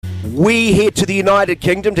We head to the United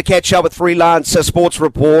Kingdom to catch up with freelance sports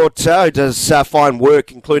reporter who does fine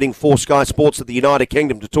work, including for Sky Sports at the United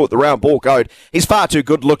Kingdom, to talk the round ball code. He's far too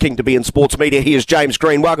good looking to be in sports media. He is James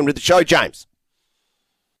Green. Welcome to the show, James.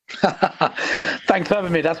 Thanks for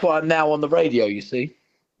having me. That's why I'm now on the radio, you see.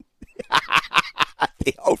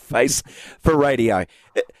 The old face for radio.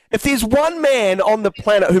 If there's one man on the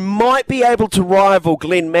planet who might be able to rival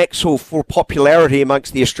Glenn Maxwell for popularity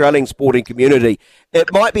amongst the Australian sporting community,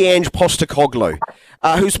 it might be Ange Postecoglou,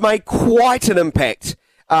 who's made quite an impact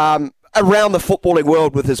around the footballing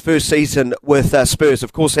world with his first season with Spurs.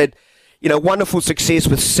 Of course, had wonderful success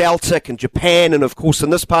with Celtic and Japan, and of course in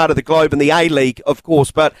this part of the globe in the A-League, of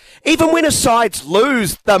course. But even when his sides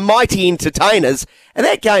lose, the mighty entertainers, and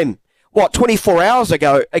that game, 24 hours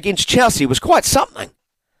ago against Chelsea was quite something.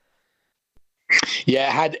 Yeah,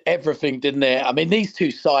 it had everything, didn't it? I mean, these two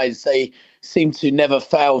sides, they seem to never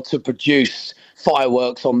fail to produce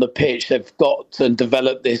fireworks on the pitch. They've got to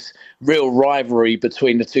develop this real rivalry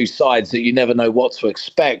between the two sides that you never know what to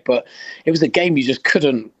expect. But it was a game you just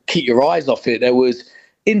couldn't keep your eyes off it. There was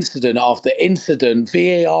incident after incident,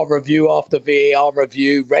 VAR review after VAR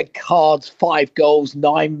review, red cards, 5 goals,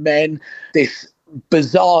 9 men, this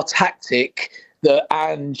bizarre tactic that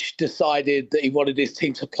Ange decided that he wanted his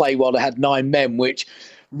team to play while they had 9 men, which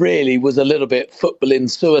really was a little bit footballing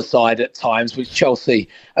suicide at times, which Chelsea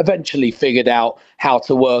eventually figured out how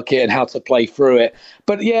to work it and how to play through it.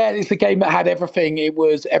 But yeah, it's a game that had everything. It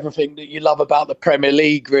was everything that you love about the Premier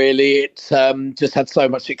League, really. It just had so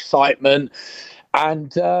much excitement.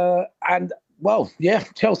 And well, yeah,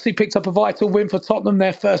 Chelsea picked up a vital win for Tottenham,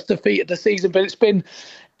 their first defeat of the season, but it's been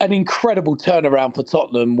an incredible turnaround for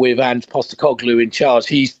Tottenham with Ange Postecoglou in charge.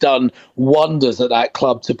 He's done wonders at that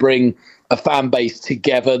club to bring a fan base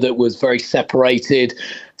together that was very separated,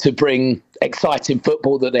 to bring exciting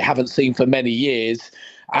football that they haven't seen for many years.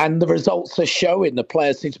 And the results are showing. The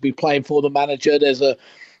players seem to be playing for the manager. There's a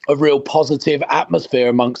real positive atmosphere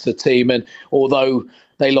amongst the team. And although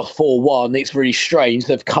they lost 4-1, it's really strange.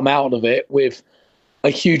 They've come out of it with a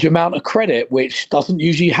huge amount of credit, which doesn't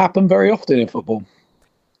usually happen very often in football.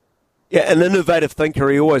 Yeah, an innovative thinker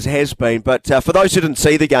he always has been. But for those who didn't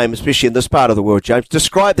see the game, especially in this part of the world, James,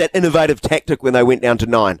 describe that innovative tactic when they went down to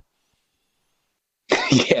 9.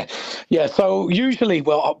 Yeah. So usually,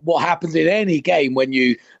 well, what happens in any game when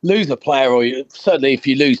you lose a player, or certainly if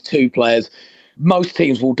you lose 2 players, most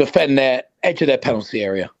teams will defend their edge of their penalty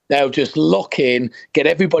area. They'll just lock in, get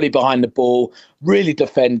everybody behind the ball, really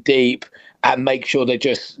defend deep, and make sure they're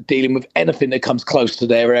just dealing with anything that comes close to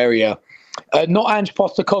their area. Not Ange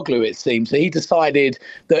Postecoglou, it seems. So he decided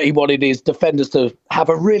that he wanted his defenders to have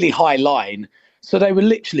a really high line. So they were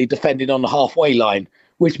literally defending on the halfway line,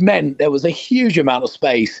 which meant there was a huge amount of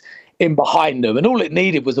space in behind them. And all it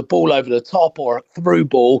needed was a ball over the top or a through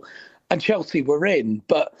ball, and Chelsea were in.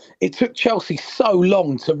 But it took Chelsea so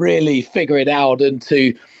long to really figure it out and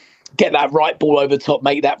to get that right ball over the top,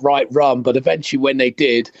 make that right run. But eventually when they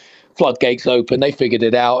did, floodgates open, they figured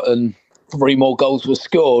it out, and 3 more goals were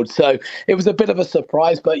scored. So it was a bit of a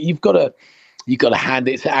surprise, but you've got to hand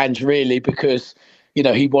it to Ange, really, because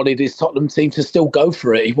he wanted his Tottenham team to still go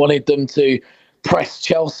for it. He wanted them to press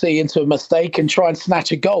Chelsea into a mistake and try and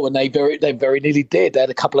snatch a goal, and they very nearly did. They had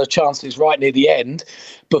a couple of chances right near the end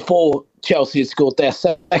before Chelsea had scored their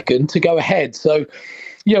second to go ahead. So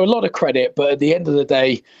a lot of credit, but at the end of the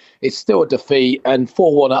day, it's still a defeat, and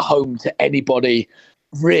 4-1 at home to anybody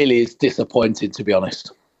really is disappointing, to be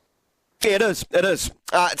honest. Yeah, it is.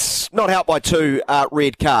 It's not helped by 2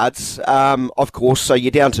 red cards, of course, so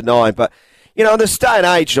you're down to 9. But, in this day and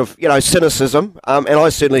age of, cynicism, and I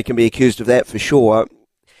certainly can be accused of that for sure,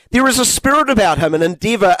 there is a spirit about him, an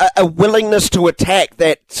endeavour, a willingness to attack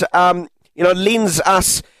that, lends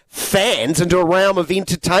us fans into a realm of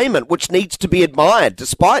entertainment, which needs to be admired,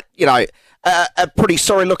 despite, a pretty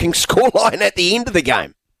sorry-looking scoreline at the end of the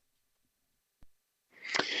game.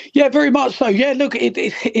 Yeah, very much so. Yeah, look,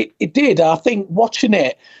 it did. I think watching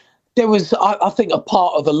it, there was, I think, a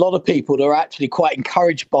part of a lot of people that are actually quite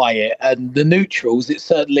encouraged by it. And the neutrals, it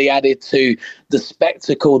certainly added to the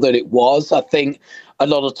spectacle that it was. I think a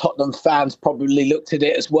lot of Tottenham fans probably looked at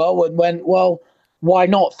it as well and went, well, why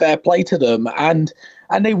not? Fair play to them. And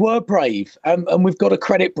they were brave. And we've got to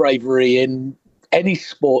credit bravery in any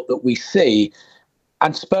sport that we see.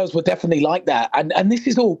 And Spurs were definitely like that. And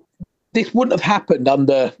this wouldn't have happened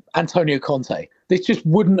under Antonio Conte. This just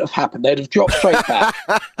wouldn't have happened. They'd have dropped straight back.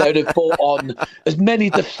 They'd have brought on as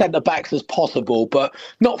many centre-backs as possible, but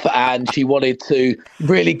not for Ange. He wanted to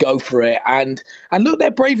really go for it. And look,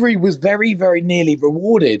 their bravery was very, very nearly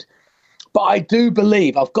rewarded. But I do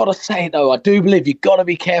believe, I've got to say it though, I do believe you've got to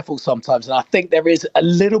be careful sometimes. And I think there is a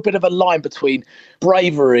little bit of a line between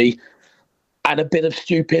bravery and a bit of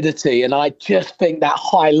stupidity. And I just think that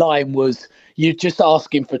high line was, you're just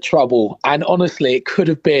asking for trouble. And honestly, it could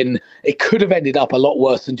have ended up a lot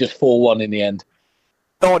worse than just 4-1 in the end.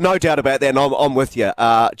 Oh, no doubt about that, and I'm with you.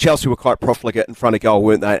 Chelsea were quite profligate in front of goal,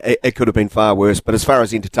 weren't they? It could have been far worse, but as far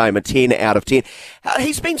as entertainment, 10 out of 10.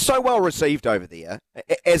 He's been so well received over there,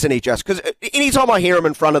 hasn't he, just? Because anytime I hear him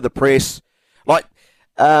in front of the press, like,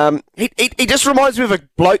 he just reminds me of a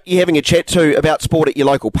bloke you're having a chat to about sport at your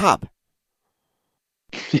local pub.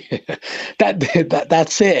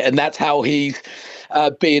 That's it, and that's how he's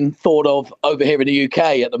being thought of over here in the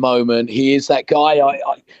UK at the moment. He is that guy.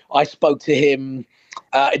 I spoke to him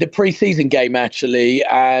in a pre-season game, actually,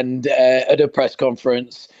 and at a press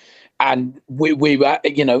conference, and we were,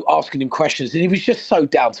 asking him questions, and he was just so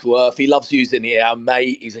down to earth. He loves using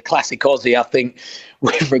mate. He's a classic Aussie, I think,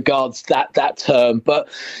 with regards to that term. But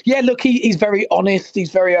yeah, look, he's very honest.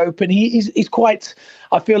 He's very open. He's quite.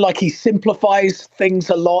 I feel like he simplifies things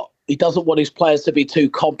a lot. He doesn't want his players to be too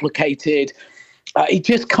complicated. He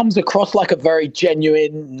just comes across like a very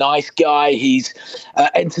genuine, nice guy. He's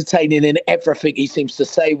entertaining in everything he seems to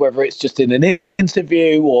say, whether it's just in an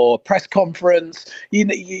interview or press conference.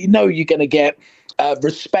 You know you're going to get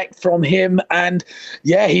respect from him. And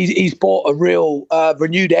yeah, he's brought a real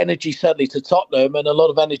renewed energy, certainly to Tottenham, and a lot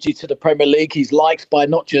of energy to the Premier League. He's liked by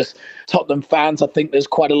not just Tottenham fans. I think there's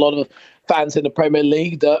quite a lot of fans in the Premier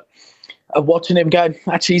League that are watching him going,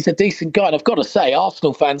 actually, he's a decent guy. And I've got to say,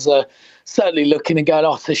 Arsenal fans are certainly looking and going,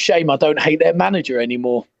 oh, it's a shame I don't hate their manager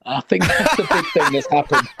anymore. I think that's a big thing that's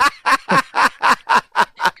happened.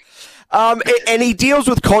 And he deals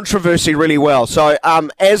with controversy really well. So,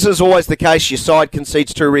 as is always the case, your side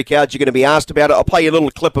concedes 2 red cards, you're going to be asked about it. I'll play you a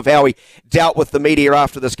little clip of how he dealt with the media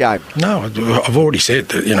after this game. No, I've already said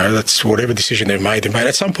that, that's whatever decision they've made.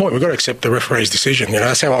 At some point, we've got to accept the referee's decision.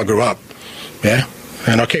 That's how I grew up. Yeah.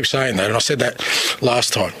 And I keep saying that, and I said that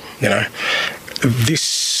last time.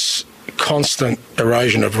 This constant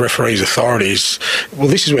erosion of referees' authorities, well,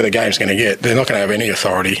 this is where the game's going to get. They're not going to have any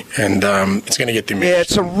authority, and it's going to get diminished. Yeah,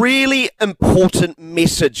 it's a really important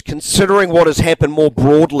message considering what has happened more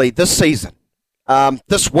broadly this season,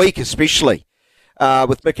 this week especially,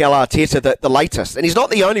 with Mikel Arteta, the latest. And he's not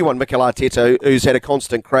the only one, Mikel Arteta, who's had a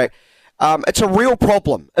constant crack. It's a real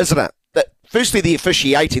problem, isn't it? Firstly, the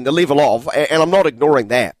officiating, the level of, and I'm not ignoring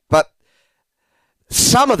that, but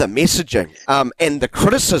some of the messaging and the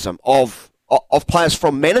criticism of players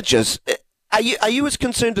from managers. Are you as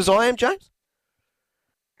concerned as I am, James?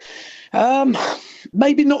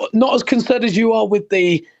 Maybe not as concerned as you are with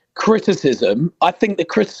the criticism. I think the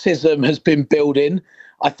criticism has been building.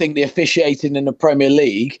 I think the officiating in the Premier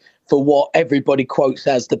League, for what everybody quotes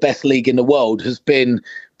as the best league in the world, has been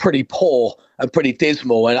pretty poor and pretty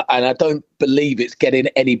dismal, and I don't believe it's getting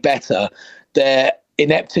any better. Their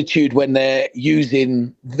ineptitude when they're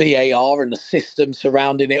using VAR and the system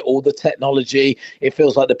surrounding it, all the technology, it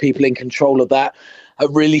feels like the people in control of that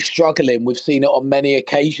are really struggling. We've seen it on many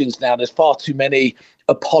occasions now. There's far too many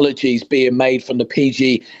apologies being made from the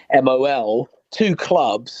PGMOL to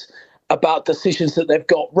clubs about decisions that they've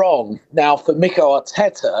got wrong. Now, for Mikel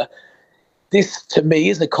Arteta, this to me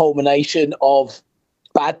is a culmination of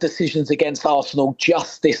bad decisions against Arsenal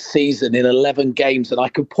just this season in 11 games. And I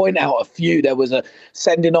could point out a few. There was a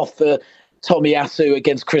sending off for Tomiyasu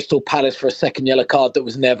against Crystal Palace for a second yellow card that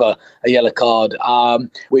was never a yellow card.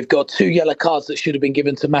 We've got 2 yellow cards that should have been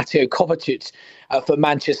given to Mateo Kovacic for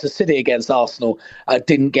Manchester City against Arsenal.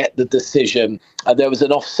 Didn't get the decision. There was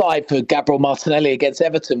an offside for Gabriel Martinelli against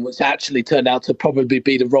Everton, which actually turned out to probably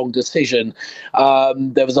be the wrong decision.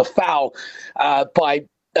 There was a foul by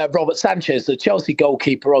Robert Sanchez, the Chelsea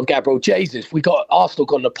goalkeeper, on Gabriel Jesus. Arsenal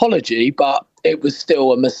got an apology, but it was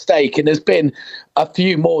still a mistake. And there's been a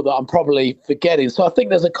few more that I'm probably forgetting. So I think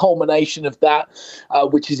there's a culmination of that,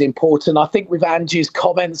 which is important. I think with Ange's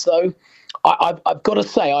comments, though, I've got to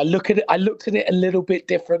say, I looked at it a little bit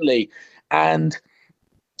differently. And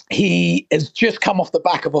he has just come off the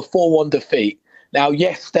back of a 4-1 defeat. Now,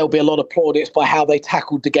 yes, there'll be a lot of plaudits by how they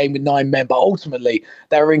tackled the game with 9 men, but ultimately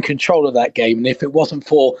they were in control of that game. And if it wasn't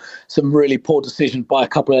for some really poor decisions by a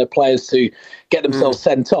couple of their players to get themselves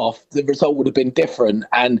sent off, the result would have been different.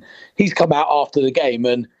 And he's come out after the game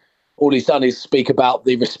and all he's done is speak about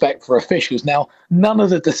the respect for officials. Now, none of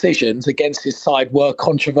the decisions against his side were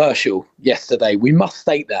controversial yesterday. We must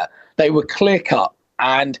state that. They were clear-cut.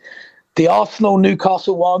 And the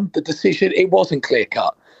Arsenal-Newcastle one, the decision, it wasn't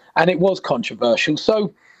clear-cut. And it was controversial.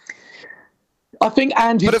 So I think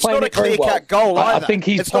Andy's but it's playing not a it very clear-cut well. goal either. I think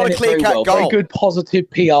he's it's not playing a clear-cut it very well. goal. Very good positive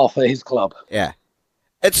PR for his club. Yeah.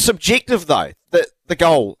 It's subjective, though, the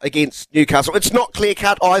goal against Newcastle. It's not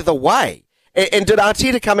clear-cut either way. And did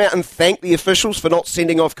Arteta come out and thank the officials for not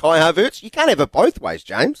sending off Kai Havertz? You can't have it both ways,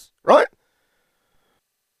 James, right?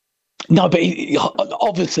 No, but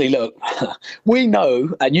obviously, look, we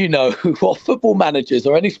know, and you know, what football managers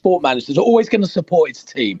or any sport managers are always going to support his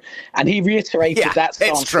team. And he reiterated that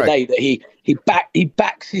stance today, that he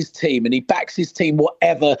backs his team, and he backs his team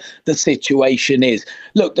whatever the situation is.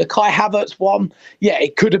 Look, the Kai Havertz one, yeah,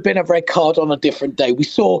 it could have been a red card on a different day. We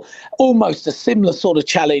saw almost a similar sort of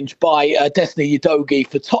challenge by Destiny Udogie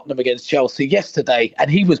for Tottenham against Chelsea yesterday, and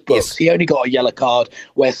he was booked. Yes. He only got a yellow card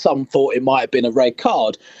where some thought it might have been a red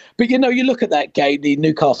card. But, you know, you look at that game, the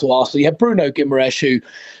Newcastle-Arsenal, you had Bruno Guimaraes who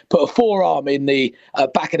put a forearm in the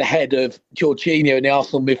back of the head of Jorginho in the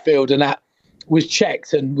Arsenal midfield, and that was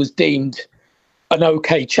checked and was deemed an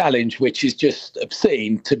okay challenge, which is just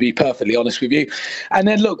obscene, to be perfectly honest with you. And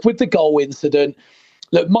then, look, with the goal incident,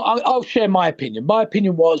 look, I'll share my opinion. My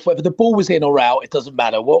opinion was whether the ball was in or out, it doesn't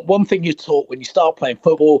matter. One thing you're taught when you start playing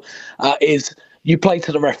football is you play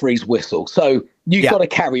to the referee's whistle. So you've got to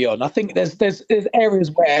carry on. I think there's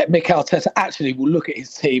areas where Mikel Arteta actually will look at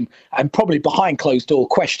his team and probably behind closed door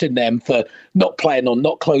question them for not playing on,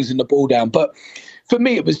 not closing the ball down. But for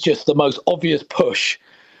me, it was just the most obvious push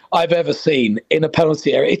I've ever seen in a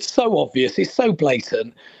penalty area. It's so obvious. It's so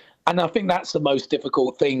blatant. And I think that's the most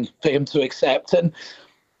difficult thing for him to accept. And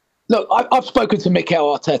look, I've spoken to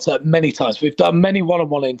Mikel Arteta many times. We've done many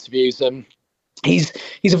one-on-one interviews, and he's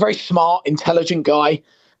a very smart, intelligent guy.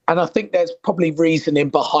 And I think there's probably reasoning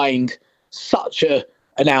behind such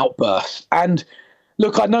an outburst. And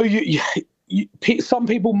look, I know some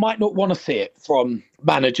people might not want to see it from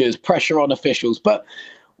managers, pressure on officials, but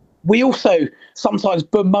we also sometimes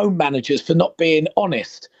bemoan managers for not being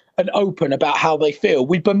honest and open about how they feel.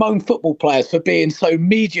 We bemoan football players for being so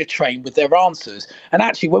media trained with their answers. And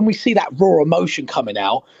actually, when we see that raw emotion coming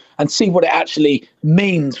out and see what it actually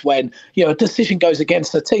means when, you know, a decision goes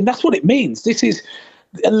against a team, that's what it means. This is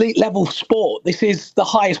elite level sport. This is the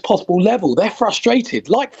highest possible level. They're frustrated,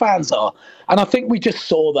 like fans are. And I think we just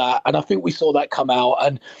saw that. And I think we saw that come out.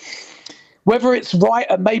 And whether it's right,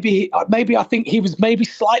 and maybe I think he was maybe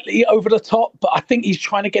slightly over the top, but I think he's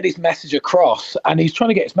trying to get his message across. And he's trying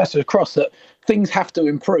to get his message across that things have to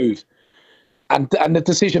improve. And the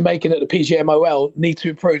decision making at the PGMOL need to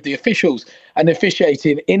improve. The officials and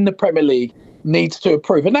officiating in the Premier League needs to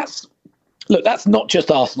improve. And that's not just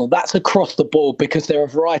Arsenal. That's across the board, because there are a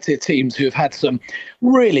variety of teams who have had some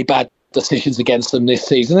really bad decisions against them this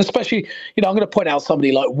season. Especially, you know, I'm going to point out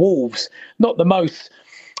somebody like Wolves, not the most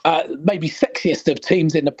maybe sexiest of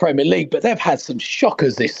teams in the Premier League, but they've had some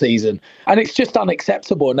shockers this season, and it's just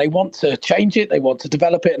unacceptable. And they want to change it, they want to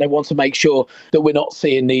develop it, and they want to make sure that we're not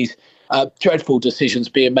seeing these dreadful decisions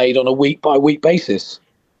being made on a week-by-week basis.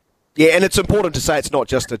 Yeah, and it's important to say it's not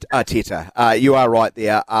just Arteta. You are right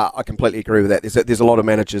there. I completely agree with that. There's a lot of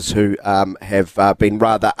managers who have been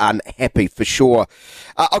rather unhappy, for sure.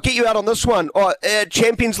 I'll get you out on this one.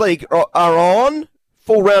 Champions League are on.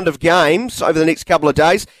 Full round of games over the next couple of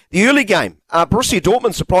days. The early game, Borussia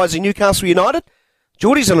Dortmund surprising Newcastle United.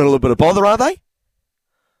 Geordie's in a little bit of bother, are they?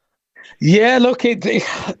 Yeah, look, the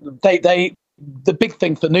big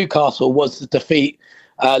thing for Newcastle was the defeat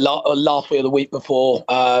last week or the week before.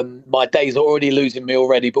 My days are already losing me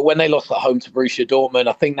already, but when they lost at home to Borussia Dortmund,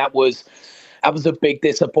 I think that was a big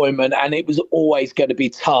disappointment, and it was always going to be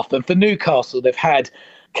tough. And for Newcastle, they've had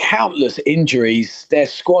countless injuries. Their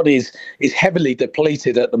squad is heavily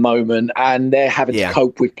depleted at the moment, and they're having to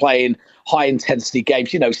cope with playing high intensity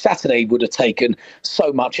games. You know, Saturday would have taken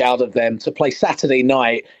so much out of them to play Saturday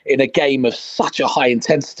night in a game of such a high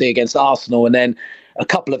intensity against Arsenal, and then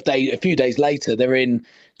a few days later, they're in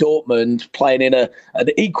Dortmund playing in an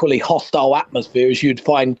equally hostile atmosphere as you'd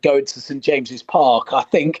find going to St James's Park. I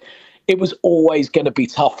think it was always going to be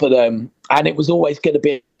tough for them, and it was always going to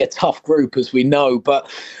be a tough group, as we know. But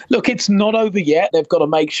look, it's not over yet. They've got to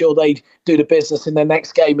make sure they do the business in their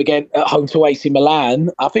next game again at home to AC Milan.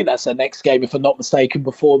 I think that's their next game, if I'm not mistaken,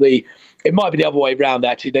 it might be the other way around,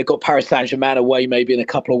 actually. They've got Paris Saint-Germain away maybe in a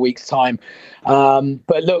couple of weeks' time.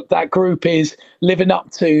 But look, that group is living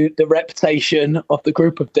up to the reputation of the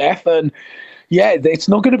group of death, and yeah, it's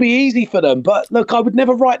not going to be easy for them. But look, I would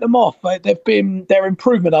never write them off. They've been their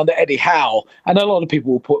improvement under Eddie Howe, and a lot of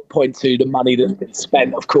people will point to the money that's been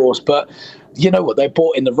spent, of course. But you know what? They've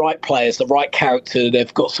brought in the right players, the right character.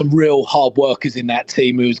 They've got some real hard workers in that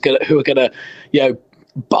team who are going to, you know,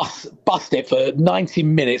 bust it for 90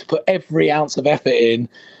 minutes, put every ounce of effort in.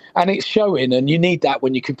 and it's showing, and you need that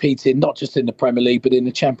when you're competing, not just in the Premier League, but in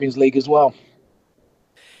the Champions League as well.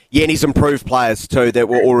 Yeah, and he's improved players too that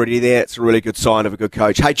were already there. It's a really good sign of a good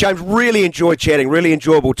coach. Hey, James, really enjoyed chatting. Really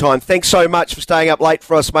enjoyable time. Thanks so much for staying up late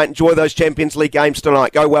for us, mate. Enjoy those Champions League games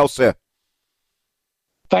tonight. Go well, sir.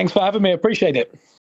 Thanks for having me. Appreciate it.